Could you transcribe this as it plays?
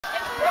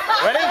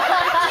Ready?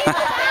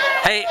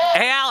 Hey,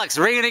 Alex,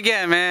 ring it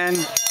again, man.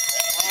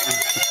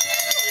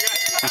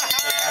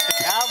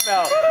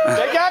 Cowbell.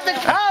 They got the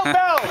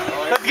cowbell.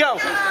 Let's go.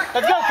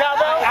 Let's go,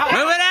 cowbell.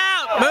 Move it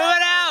out. Move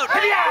it out.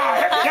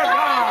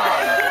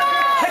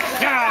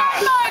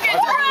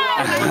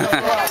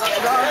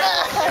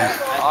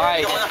 All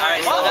right.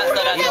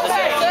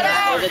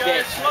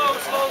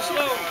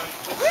 Slow.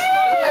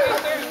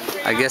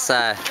 I guess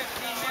I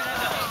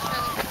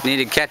need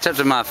to catch up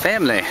to my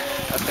family.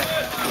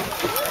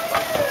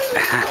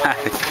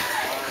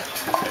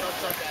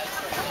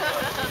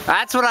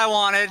 That's what I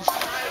wanted.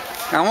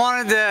 I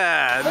wanted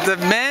the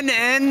men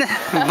in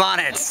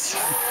bonnets.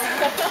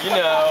 You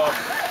know.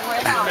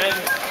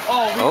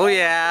 Oh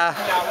yeah.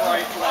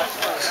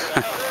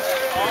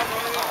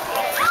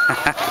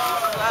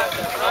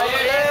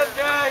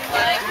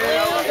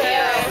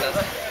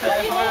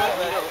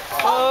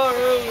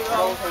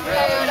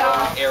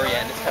 Area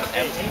and it's kind of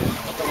empty.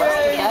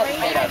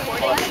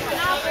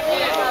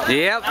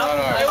 Yep.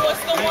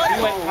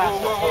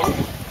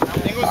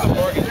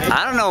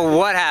 I don't know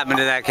what happened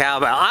to that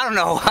cowbell. I don't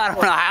know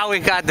how we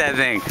got that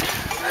thing.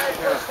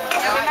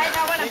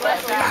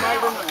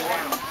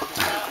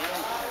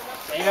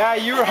 Yeah,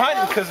 you were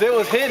hunting because it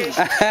was hidden.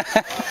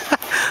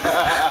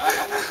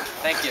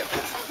 Thank you.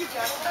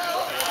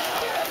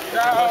 You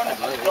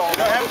don't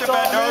have to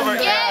bend over.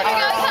 Yeah, we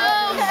go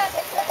home.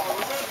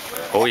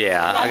 Oh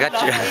yeah, I got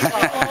you.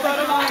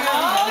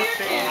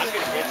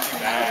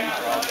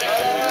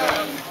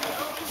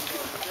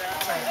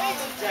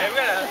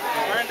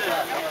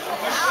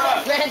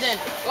 Brandon,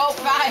 go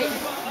fight.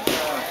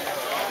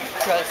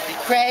 Trusty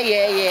Cray,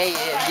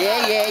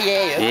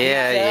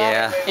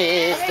 Yeah.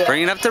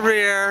 Bringing up the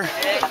rear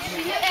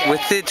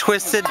with the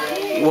twisted.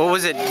 What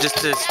was it?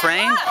 Just a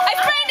sprain? I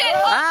sprained it.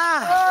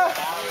 Ah!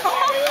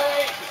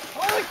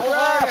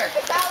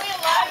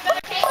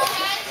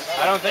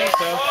 I don't think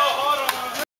so.